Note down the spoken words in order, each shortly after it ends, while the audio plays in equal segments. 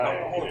We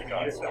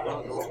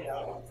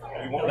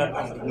won't let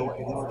them ignore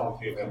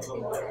the event.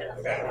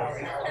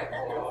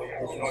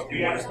 If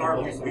you want to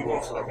start, we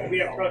will start. We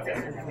have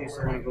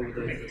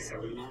protesters.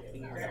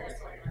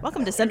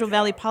 Welcome to Central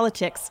Valley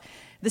Politics.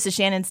 This is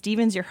Shannon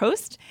Stevens, your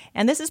host,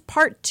 and this is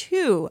part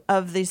 2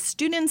 of the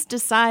Students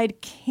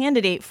Decide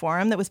Candidate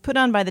Forum that was put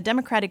on by the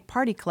Democratic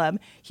Party Club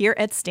here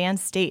at Stan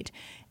State.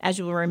 As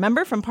you will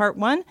remember from part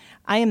 1,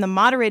 I am the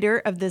moderator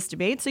of this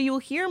debate, so you will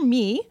hear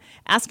me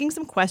asking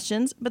some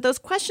questions, but those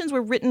questions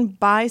were written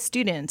by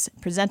students,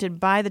 presented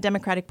by the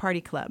Democratic Party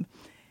Club.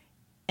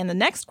 And the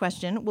next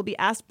question will be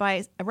asked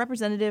by a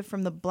representative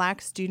from the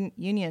Black Student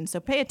Union. So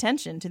pay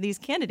attention to these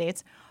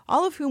candidates,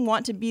 all of whom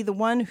want to be the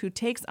one who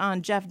takes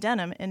on Jeff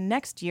Denham in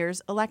next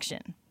year's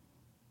election.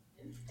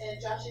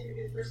 And Josh, you're going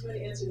to be the first one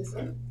to answer this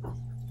one.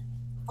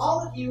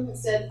 All of you have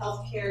said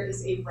health care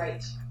is a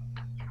right.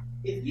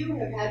 If you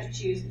have had to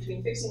choose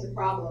between fixing the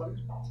problem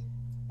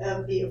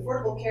of the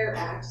Affordable Care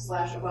Act /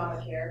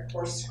 Obamacare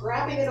or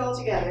scrapping it all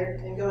together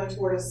and going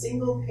toward a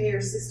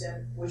single-payer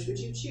system, which would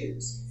you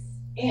choose?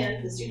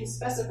 And the students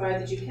specified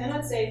that you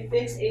cannot say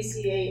fix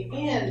ACA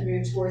and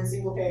move towards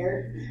single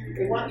payer.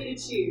 They want you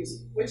to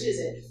choose. Which is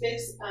it?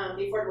 Fix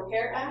the Affordable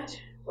Care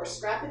Act or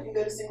scrap it and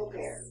go to single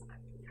payer?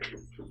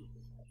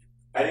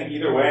 I think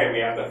either way we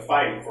have to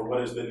fight for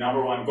what is the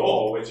number one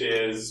goal, which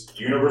is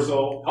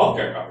universal health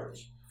care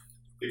coverage.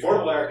 The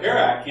Affordable Care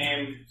Act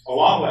came a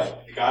long way.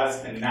 It got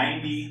us to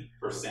 90%.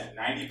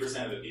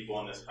 90% of the people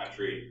in this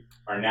country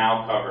are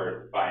now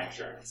covered by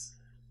insurance.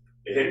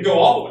 It didn't go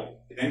all the way.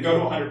 It didn't go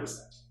to 100%.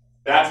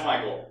 That's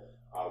my goal.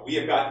 We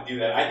have got to do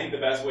that. I think the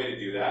best way to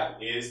do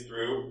that is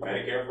through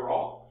Medicare for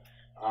All.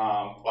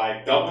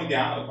 By doubling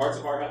down on the parts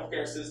of our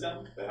healthcare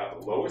system that have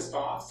the lowest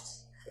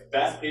costs, the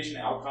best patient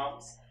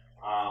outcomes,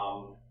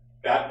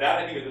 that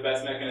I think is the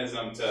best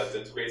mechanism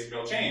to create some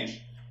real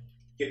change.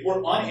 If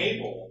we're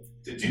unable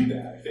to do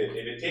that, if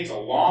it takes a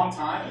long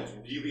time and it's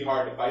really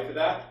hard to fight for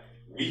that,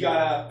 we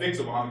gotta fix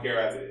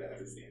Obamacare as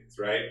it stands,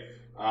 right?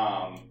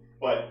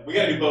 But we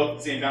gotta do both at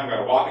the same time. We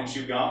gotta walk and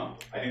chew gum.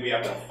 I think we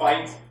have to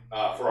fight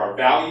for our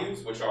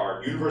values, which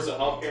are universal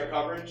health care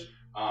coverage.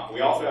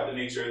 We also have to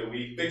make sure that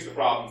we fix the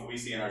problems we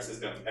see in our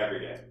system every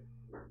day.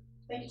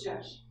 Thank you,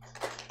 Josh.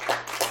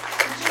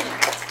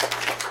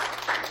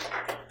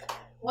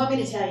 Want me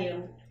to tell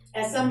you,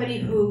 as somebody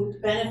who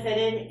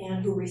benefited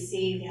and who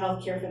received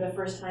health care for the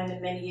first time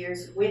in many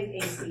years with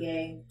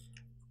ACA,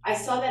 I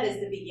saw that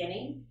as the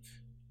beginning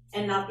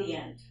and not the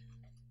end.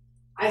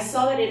 I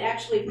saw that it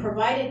actually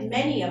provided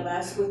many of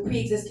us with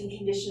pre-existing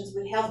conditions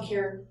with health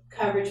care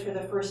coverage for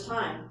the first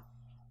time.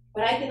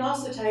 But I can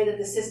also tell you that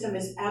the system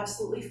is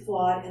absolutely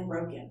flawed and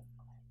broken.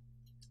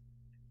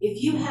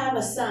 If you have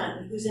a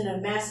son who's in a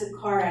massive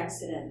car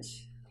accident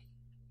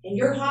and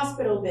your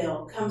hospital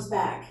bill comes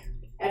back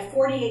at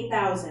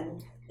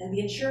 $48,000 and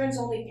the insurance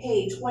only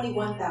paid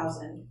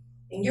 $21,000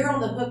 and you're on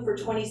the hook for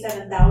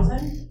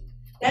 $27,000,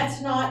 that's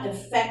not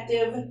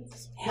effective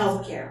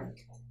health care.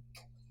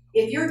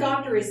 If your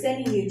doctor is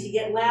sending you to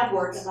get lab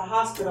work at the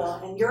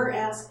hospital and you're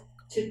asked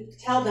to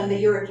tell them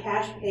that you're a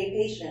cash pay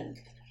patient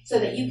so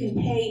that you can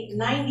pay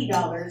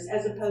 $90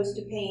 as opposed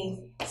to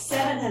paying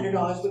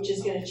 $700, which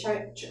is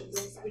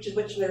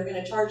what they're going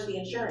to charge the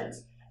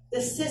insurance.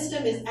 The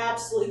system is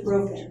absolutely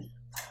broken.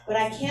 But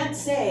I can't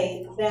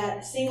say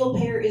that single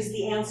payer is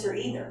the answer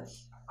either.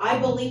 I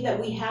believe that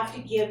we have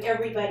to give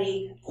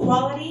everybody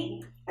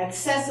quality,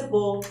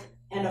 accessible,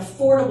 and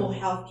affordable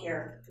health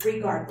care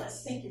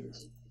regardless. Thank you.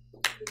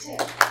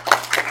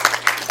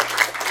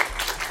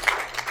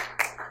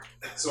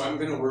 So I'm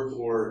going to work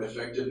for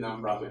effective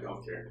nonprofit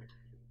healthcare.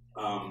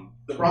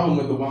 The problem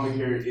with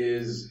Obamacare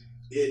is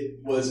it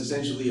was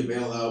essentially a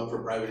bailout for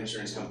private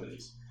insurance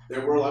companies.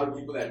 There were a lot of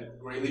people that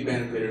greatly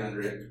benefited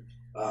under it.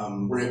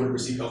 Were able to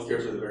receive healthcare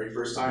for the very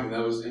first time, and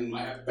that was in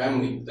my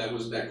family.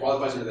 That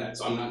qualifies under that.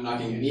 So I'm not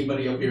knocking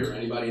anybody up here or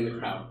anybody in the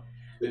crowd.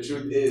 The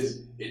truth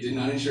is, it did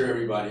not insure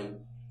everybody.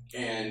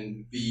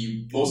 And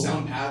the most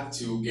sound path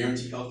to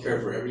guarantee health care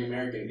for every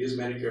American is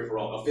Medicare for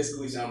All, a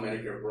fiscally sound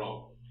Medicare for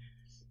All.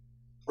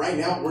 Right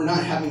now, we're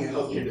not having a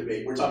healthcare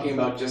debate. We're talking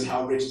about just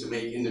how rich to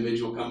make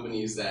individual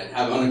companies that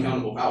have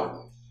unaccountable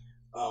power.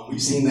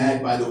 We've seen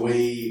that by the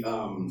way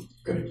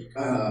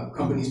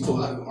companies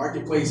pull out of the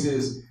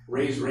marketplaces,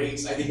 raise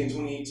rates. I think in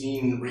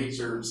 2018, rates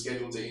are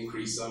scheduled to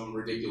increase some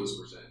ridiculous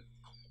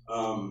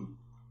 %.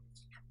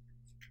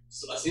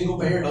 So a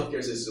single-payer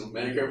healthcare system,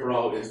 Medicare for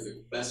All, is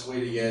the best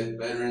way to get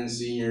veterans,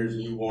 seniors,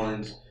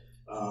 newborns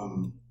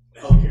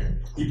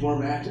healthcare.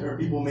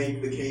 People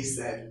make the case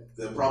that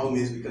the problem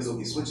is because of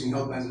these switching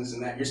health plans and this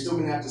and that. You're still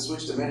going to have to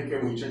switch to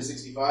Medicare when you turn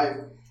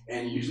 65,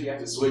 and you usually have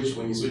to switch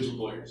when you switch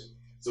employers.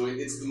 So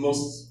it's the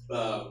most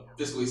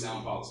fiscally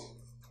sound policy.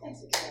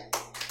 Thanks.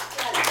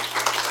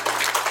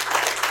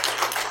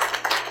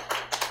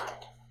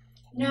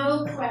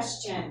 No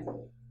question.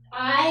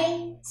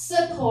 I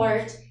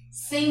support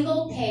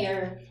single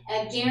payer,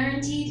 a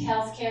guaranteed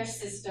healthcare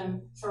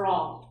system for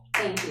all.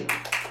 Thank you.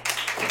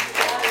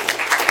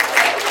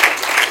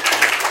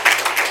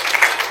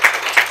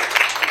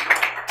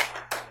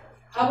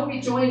 How about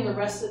we join the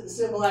rest of the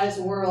civilized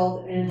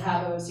world and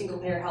have a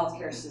single-payer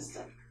healthcare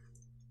system?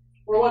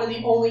 We're one of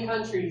the only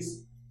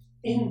countries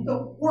in the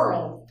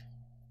world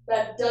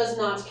that does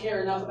not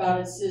care enough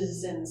about its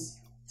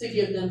citizens to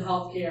give them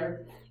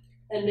healthcare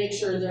and make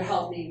sure they're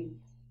healthy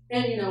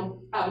and,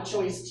 have a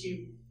choice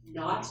to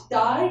not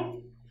die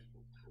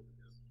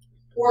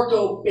or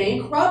go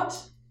bankrupt.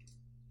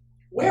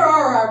 Where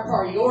are our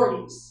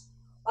priorities?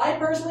 I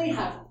personally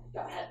have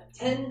had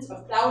tens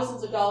of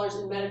thousands of dollars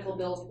in medical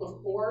bills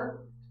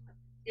before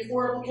the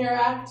Affordable Care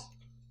Act,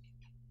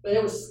 but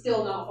it was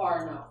still not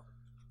far enough.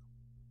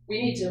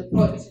 We need to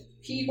put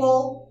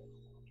people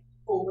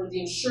over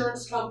the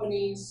insurance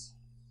companies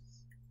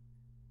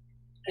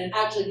and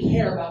actually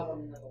care about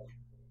one another.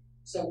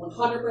 So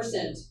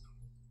 100%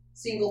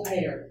 single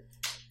payer.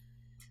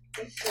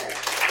 Thanks, Sarah.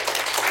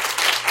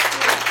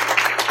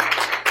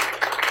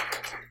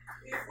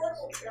 The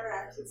Affordable Care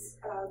Act has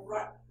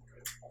brought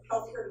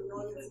healthcare to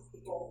millions of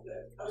people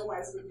that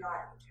otherwise would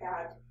not have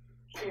had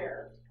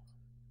care.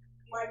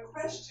 My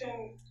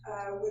question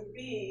would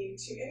be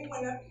to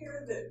anyone up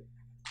here that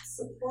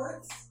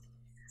supports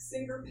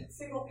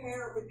single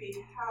payer would be,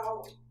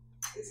 how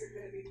is it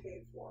going to be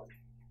paid for?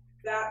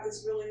 That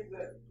is really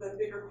the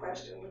bigger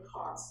question, the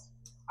cost.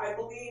 I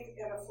believe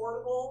in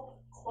affordable,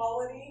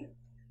 quality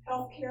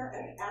healthcare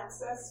and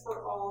access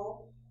for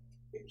all.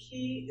 The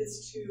key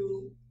is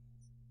to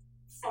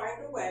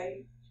find a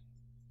way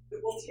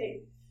that will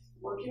take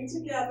working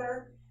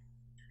together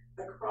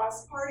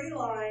across party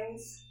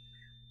lines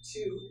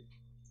to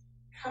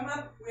come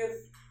up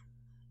with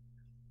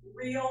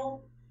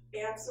real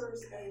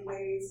answers and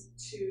ways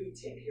to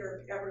take care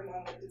of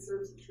everyone that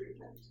deserves the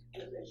treatment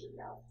that they should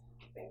have.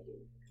 Thank you.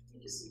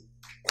 Thank you, Sue.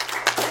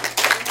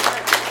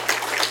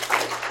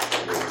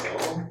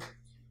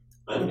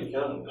 I'm an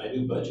accountant. I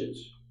do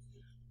budgets.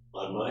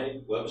 On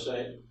my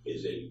website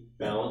is a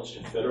balanced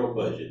federal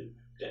budget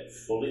that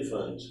fully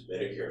funds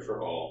Medicare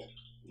for all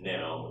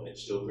now, and it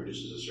still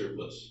produces a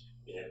surplus.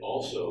 And it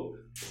also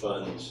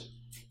funds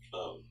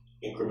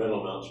incremental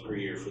amounts per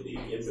year for the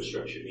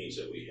infrastructure needs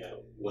that we have.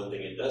 One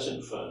thing it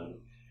doesn't fund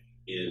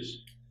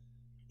is,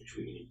 which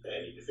I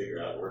need to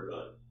figure out and work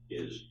on,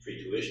 is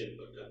free tuition,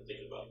 but I'm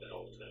thinking about that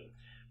all the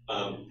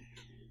time.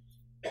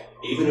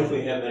 Even if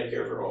we have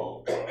Medicare for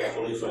all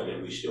fully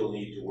funded, we still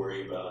need to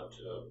worry about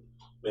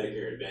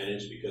Medicare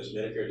Advantage, because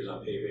Medicare does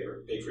not pay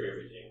for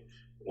everything.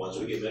 Once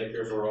we get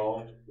Medicare for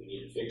all, we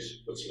need to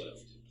fix what's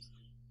left.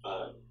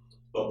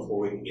 But before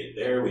we can get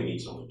there, we need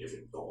someone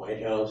different from the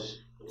White House,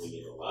 and we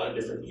need a lot of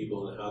different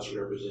people in the House of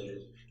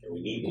Representatives, and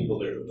we need people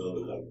there who know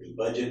how to do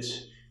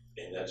budgets,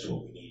 and that's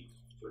what we need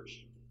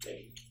first. Thank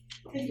you.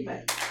 Thank you,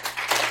 Mike.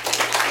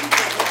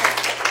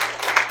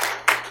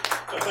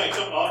 Thanks.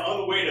 On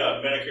the way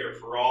to Medicare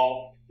for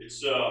all,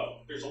 there's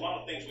a lot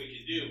of things we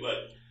can do,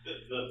 but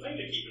the thing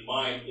to keep in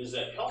mind is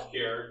that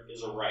healthcare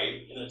is a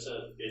right, and it's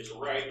a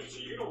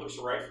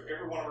universal right for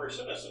every one of our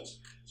citizens.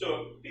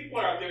 So if people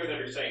are out there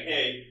that are saying,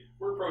 hey,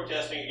 we're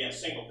protesting against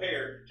single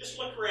payer, just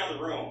look around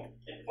the room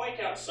and point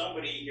out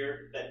somebody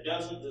here that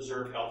doesn't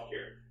deserve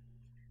healthcare.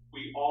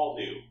 We all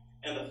do.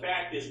 And the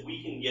fact is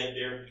we can get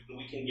there, and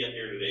we can get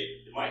there today.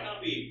 It might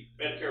not be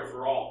Medicare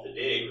for all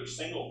today or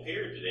single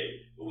payer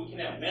today, but we can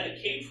have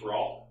Medicaid for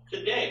all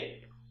today.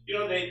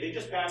 They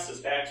just passed this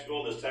tax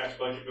bill, this tax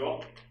budget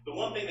bill. The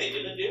one thing they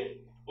didn't do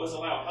was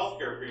allow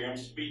healthcare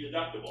premiums to be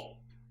deductible.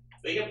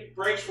 They give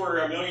breaks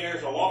for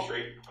millionaires on Wall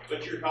Street,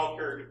 but your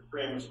healthcare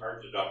premiums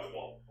aren't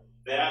deductible.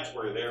 That's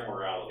where their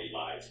morality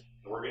lies,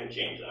 and we're going to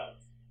change that.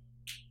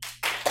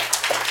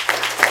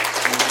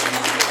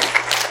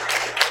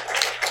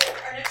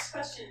 Our next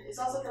question is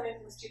also coming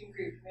from the student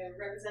group. We have a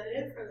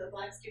representative from the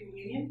Black Student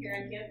Union here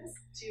on campus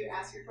to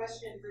ask your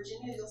question.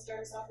 Virginia, you'll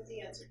start us off with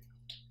the answer.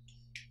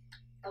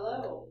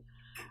 Hello.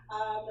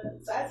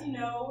 So as you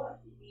know,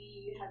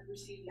 we have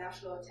received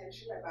national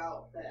attention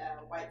about the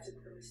white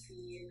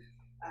supremacy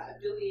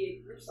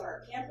affiliated groups on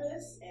our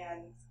campus,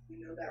 and we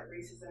know that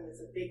racism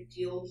is a big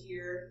deal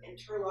here in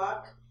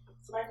Turlock.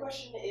 So my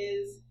question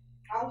is,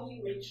 how do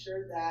you make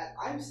sure that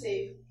I'm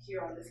safe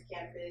here on this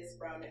campus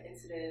from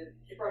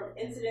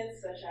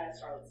incidents such as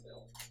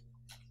Charlottesville?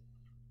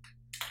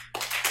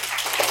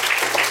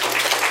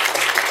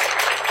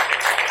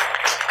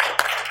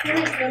 There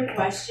is no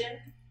question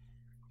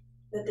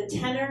that the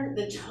tenor,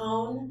 the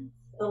tone,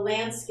 the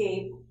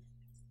landscape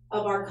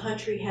of our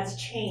country has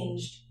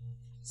changed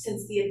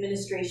since the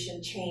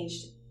administration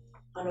changed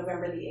on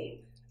November the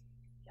 8th.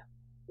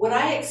 What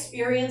I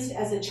experienced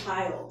as a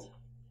child,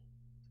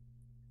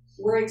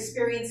 we're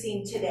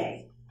experiencing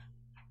today.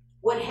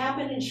 What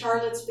happened in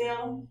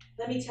Charlottesville,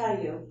 let me tell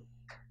you,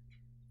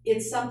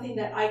 it's something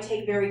that I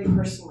take very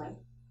personally.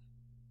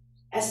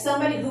 As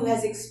somebody who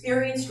has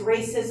experienced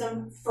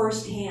racism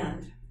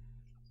firsthand,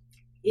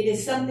 it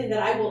is something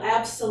that I will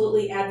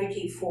absolutely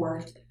advocate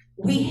for.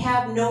 We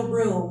have no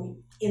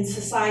room in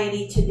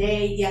society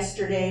today,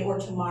 yesterday, or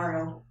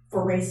tomorrow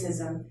for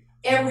racism.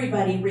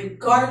 Everybody,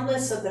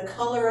 regardless of the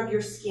color of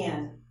your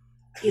skin,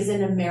 is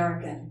an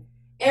American.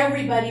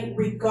 Everybody,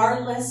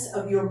 regardless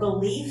of your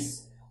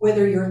beliefs,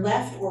 whether you're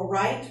left or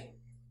right,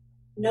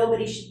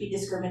 nobody should be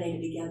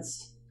discriminated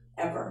against,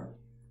 ever.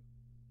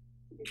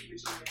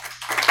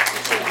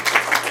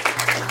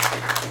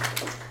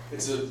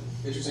 It's an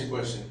interesting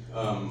question.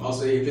 I'll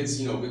say if it's,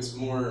 if it's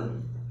more,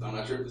 I'm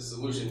not sure if the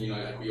solution,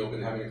 I'd be open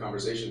to having a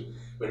conversation.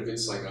 But if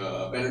it's like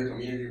a better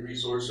community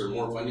resource or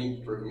more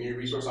funding for community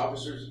resource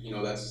officers,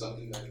 that's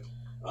something that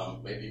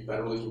maybe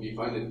federally can be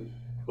funded.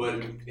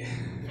 But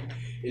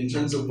in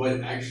terms of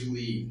what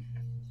actually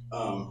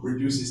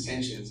reduces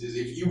tensions is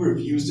if you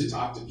refuse to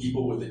talk to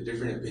people with a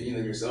different opinion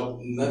than yourself,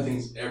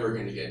 nothing's ever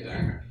going to get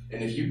done.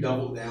 And if you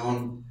double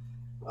down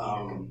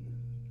on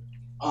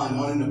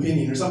an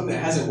opinion or something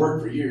that hasn't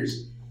worked for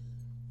years,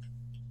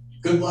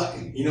 good luck.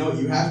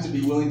 You have to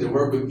be willing to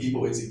work with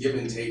people. It's a give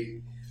and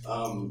take.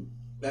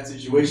 That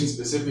situation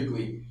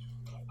specifically,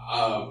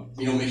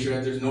 make sure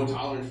that there's no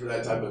tolerance for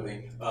that type of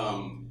thing.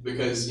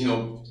 Because,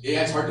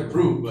 it's hard to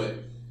prove, but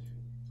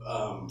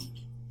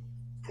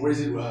where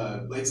is it?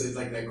 It's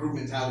like that group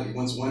mentality.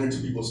 Once one or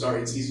two people start,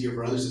 it's easier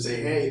for others to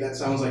say, hey, that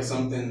sounds like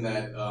something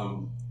that,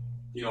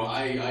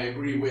 I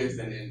agree with,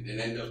 and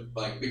end up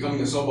like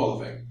becoming a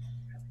snowball effect.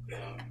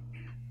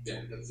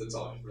 That's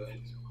all I have for that.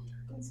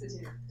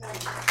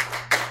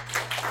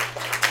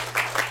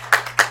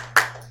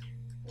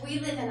 We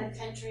live in a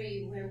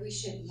country where we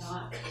should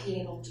not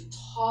be able to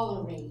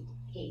tolerate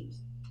hate.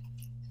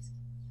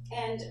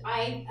 And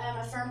I am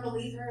a firm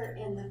believer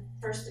in the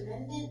First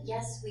Amendment.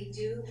 Yes, we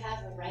do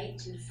have a right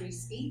to free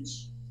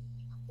speech,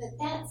 but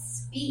that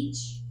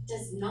speech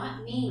does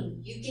not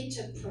mean you get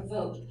to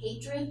provoke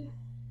hatred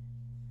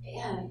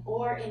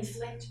or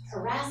inflict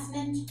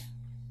harassment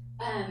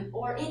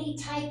or any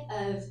type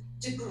of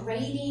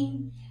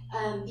degrading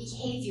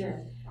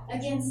behavior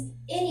against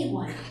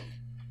anyone.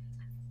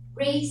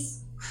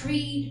 Race,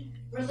 creed,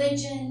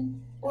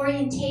 religion,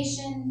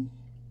 orientation.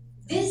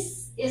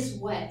 This is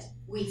what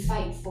we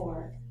fight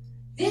for.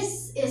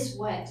 This is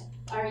what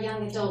our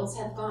young adults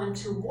have gone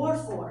to war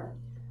for.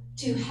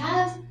 To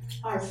have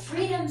our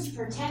freedoms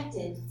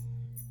protected,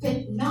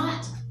 but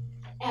not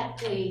at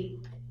the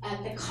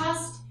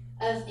cost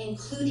of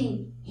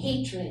including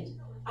hatred.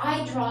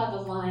 I draw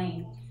the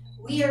line.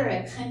 We are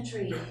a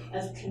country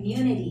of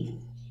community,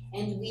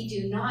 and we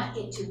do not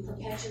get to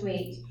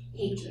perpetuate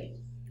hatred.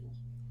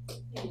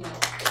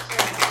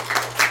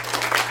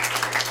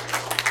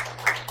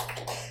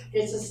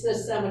 It's a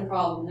systemic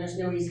problem. There's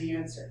no easy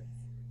answer.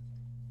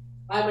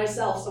 I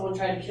myself, someone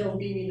tried to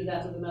beat me to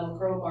death with a metal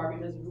crowbar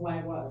because of who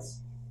I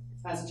was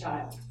as a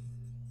child.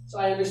 So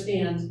I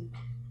understand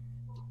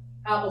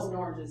apples and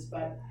oranges,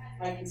 but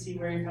I can see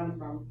where you're coming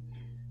from.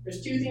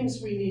 There's two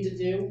things we need to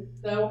do,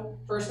 though.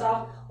 First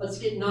off, let's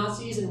get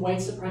Nazis and white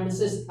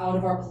supremacists out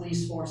of our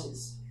police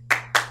forces.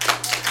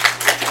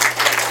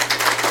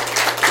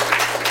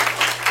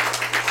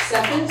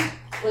 Second,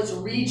 let's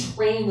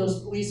retrain those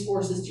police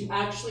forces to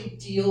actually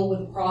deal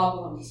with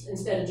problems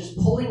instead of just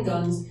pulling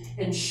guns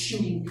and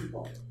shooting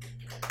people.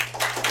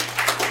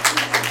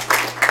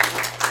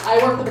 I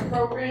work with a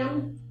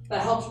program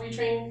that helps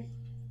retrain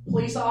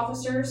police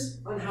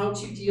officers on how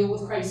to deal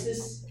with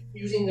crisis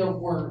using their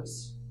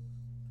words.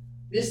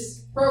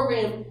 This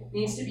program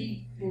needs to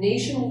be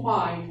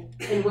nationwide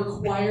and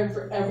required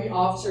for every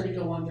officer to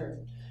go under.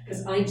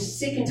 Because I'm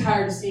sick and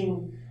tired of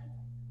seeing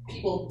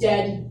people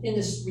dead in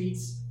the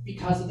streets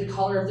because of the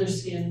color of their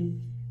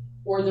skin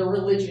or their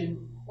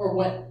religion or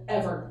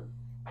whatever.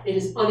 It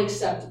is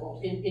unacceptable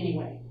in any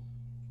way.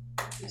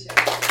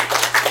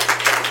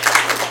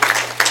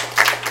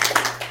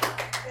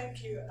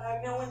 Thank you.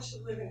 No one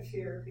should live in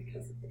fear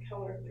because of the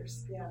color of their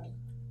skin.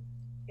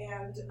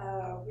 And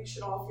we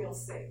should all feel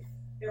safe.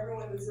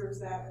 Everyone deserves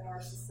that in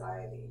our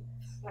society.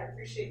 I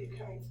appreciate you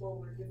coming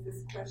forward with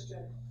this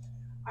question.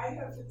 I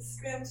have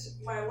spent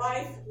my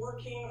life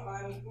working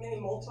on many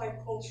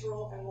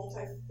multicultural and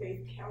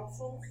multi-faith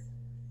councils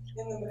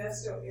in the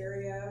Modesto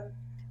area,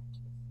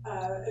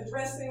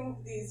 addressing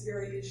these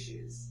very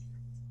issues.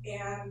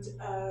 And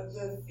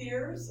the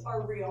fears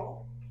are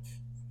real.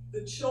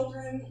 The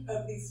children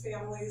of these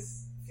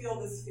families feel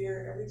this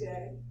fear every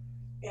day.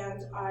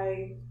 And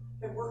I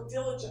have worked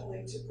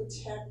diligently to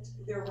protect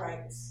their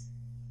rights.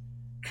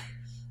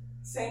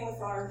 Same with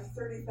our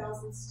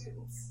 30,000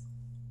 students.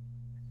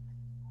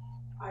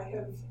 I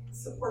have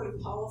supported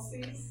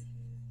policies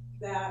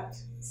that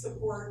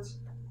support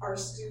our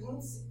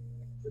students'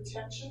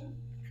 protection,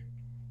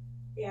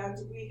 and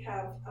we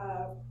have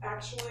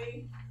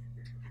actually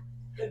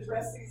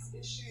addressed these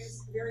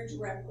issues very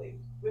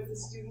directly with the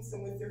students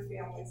and with their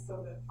families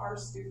so that our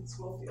students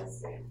will feel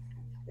safe.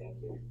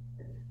 Thank you.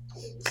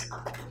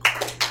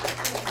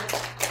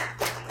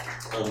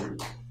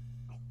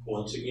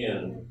 Once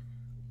again,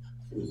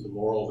 with the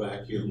moral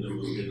vacuum that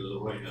moved into the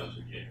White House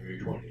on January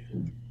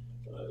 20th,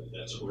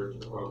 that's where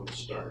the problem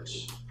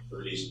starts, or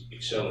at least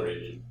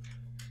accelerated.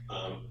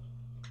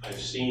 I've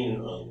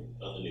seen on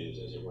the news,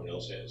 as everyone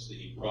else has,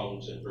 the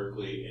problems in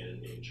Berkeley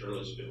and in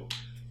Charlottesville.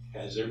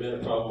 Has there been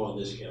a problem on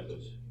this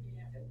campus?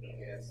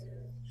 Yes.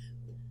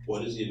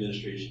 What is the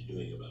administration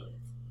doing about it?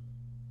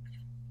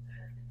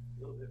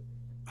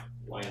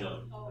 Why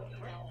not?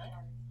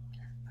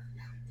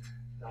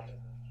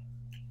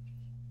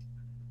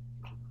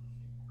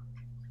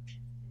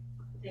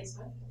 Thanks,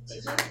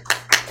 Mike.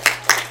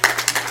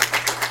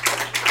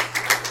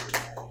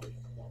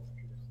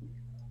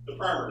 The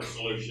primary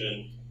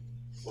solution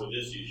for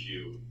this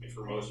issue, and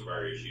for most of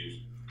our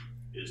issues,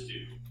 is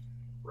to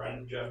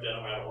run Jeff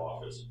Denham out of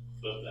office,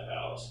 flip the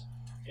House,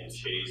 and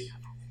chase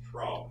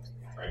Trump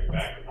right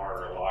back to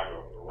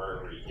Mar-a-Lago or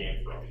wherever he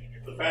came from.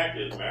 The fact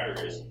of the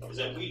matter is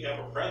that we have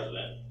a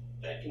president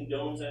that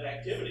condones that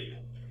activity.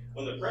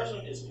 When the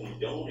president is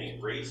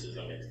condoning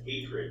racism and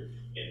hatred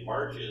and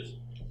marches,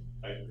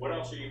 what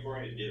else are you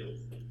going to do?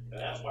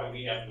 And that's why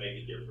we have to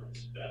make a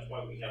difference. That's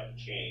why we have to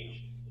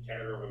change the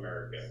tenor of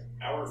America.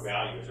 Our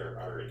values are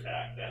under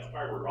attack. That's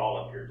why we're all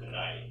up here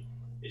tonight.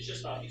 It's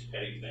just not these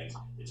petty things.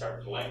 It's our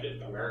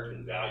collective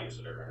American values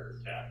that are under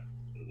attack.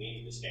 And we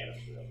need to stand up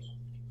for those.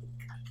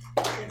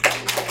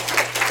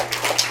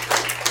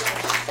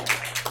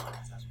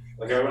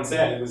 Like everyone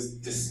said, it was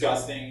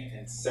disgusting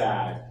and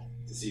sad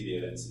to see the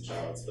events in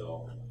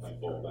Charlottesville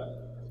unfold.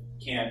 But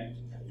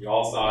we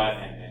all saw it,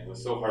 and it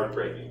was so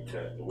heartbreaking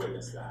to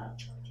witness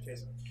that.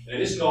 In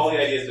addition to all the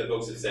ideas that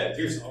folks have said,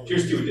 here's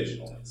two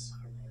additional things.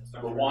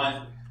 Number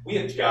one, we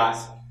have got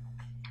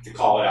to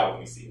call it out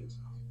when we see it.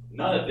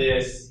 None of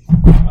this,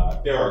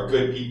 there are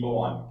good people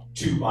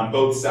on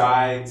both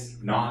sides,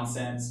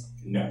 nonsense.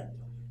 No.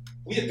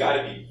 We have got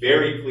to be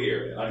very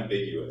clear and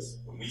unambiguous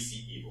when we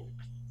see evil.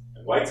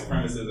 And white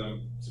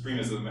supremacism,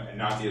 and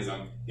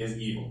Nazism is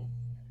evil.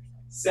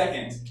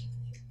 Second,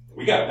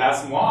 we got to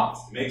pass some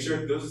laws to make sure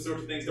that those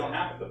sorts of things don't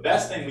happen. The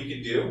best thing we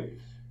can do,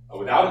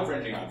 without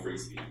infringing on free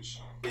speech,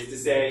 is to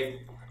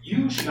say,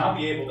 you should not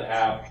be able to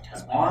have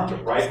an armed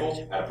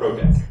rifle at a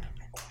protest.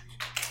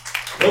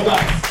 No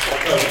guns at a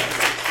protest.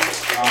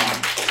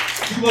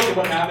 If you look at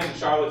what happened in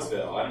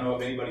Charlottesville, I don't know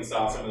if anybody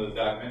saw some of the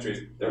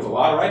documentaries, there's a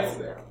lot of rifles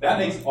there. That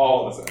makes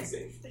all of us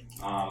unsafe.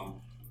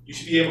 You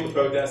should be able to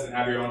protest and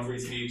have your own free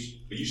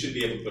speech, but you should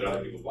be able to put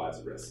other people's lives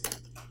at risk.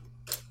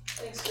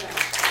 Thanks, John.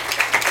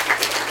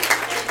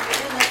 And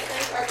again, let's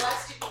thank our Black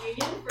Student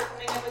Union for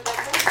coming up with that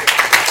question.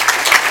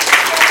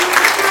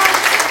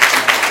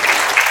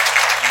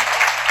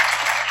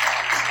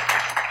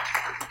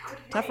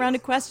 Tough round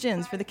of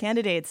questions for the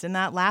candidates in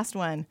that last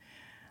one.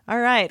 All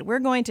right, we're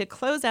going to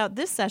close out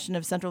this session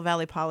of Central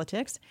Valley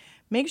Politics.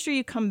 Make sure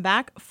you come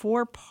back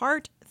for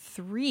part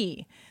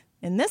 3.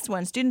 In this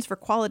one, Students for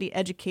Quality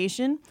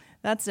Education,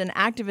 that's an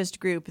activist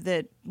group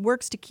that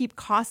works to keep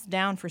costs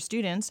down for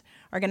students,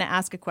 are going to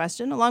ask a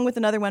question, along with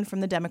another one from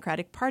the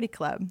Democratic Party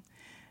Club.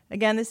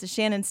 Again, this is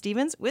Shannon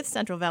Stevens with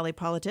Central Valley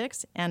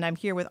Politics, and I'm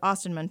here with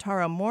Austin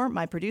Montaro Moore,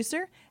 my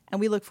producer,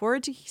 and we look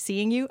forward to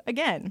seeing you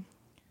again.